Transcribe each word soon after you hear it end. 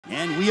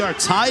And we are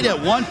tied at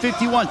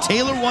 151.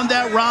 Taylor won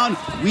that round.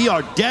 We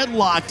are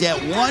deadlocked at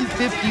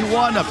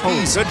 151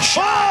 apiece. Good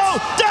shot. Oh,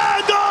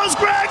 down goes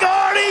Greg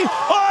Hardy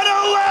on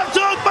a left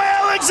hook by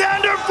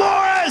Alexander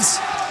Flores.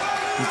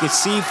 You could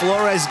see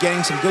Flores getting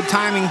some good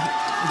timing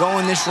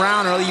going this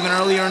round, or even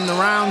earlier in the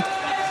round.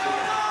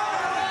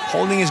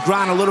 Holding his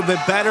ground a little bit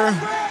better,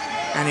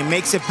 and he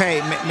makes it pay,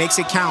 makes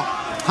it count.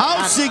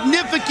 How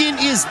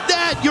significant is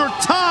that? You're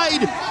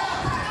tied,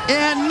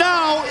 and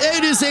now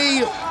it is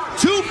a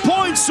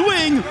 2-point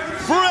swing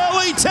for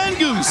LA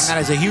TenGoose. And that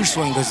is a huge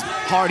swing because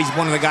Hardy's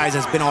one of the guys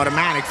that's been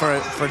automatic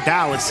for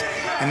Dallas,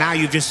 and now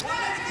you just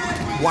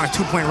won a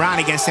 2-point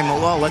round against him.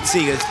 Well, let's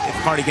see if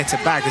Hardy gets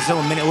it back. There's still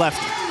a minute left.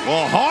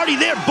 Well, Hardy,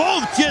 they're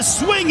both just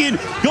swinging,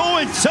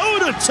 going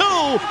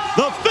toe-to-toe.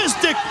 The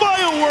fistic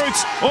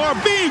fireworks are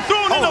being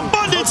thrown in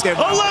abundance. A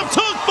left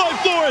hook by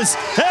Flores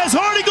as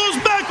Hardy goes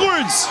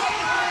backwards.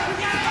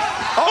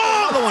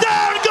 Oh,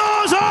 down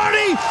goes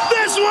Hardy.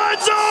 This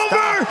one's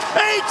over.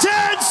 A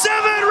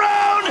 10-7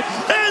 round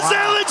as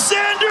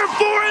Alexander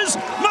Flores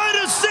might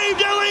have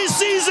saved LA's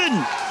season.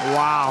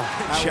 Wow,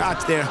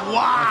 shots there.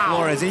 Wow.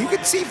 Flores, and you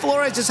could see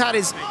Flores just had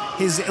his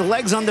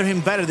legs under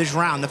him better this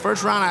round. The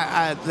first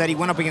round that he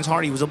went up against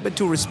Hardy was a bit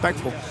too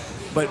respectful.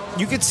 But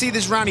you could see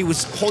this round he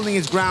was holding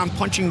his ground,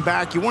 punching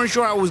back. You weren't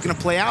sure how it was going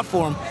to play out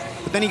for him.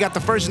 But then he got the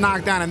first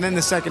knockdown and then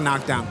the second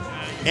knockdown.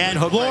 And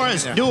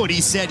Flores knew it. He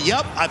said,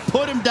 yep, I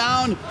put him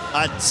down.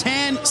 A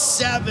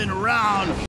 10-7 round.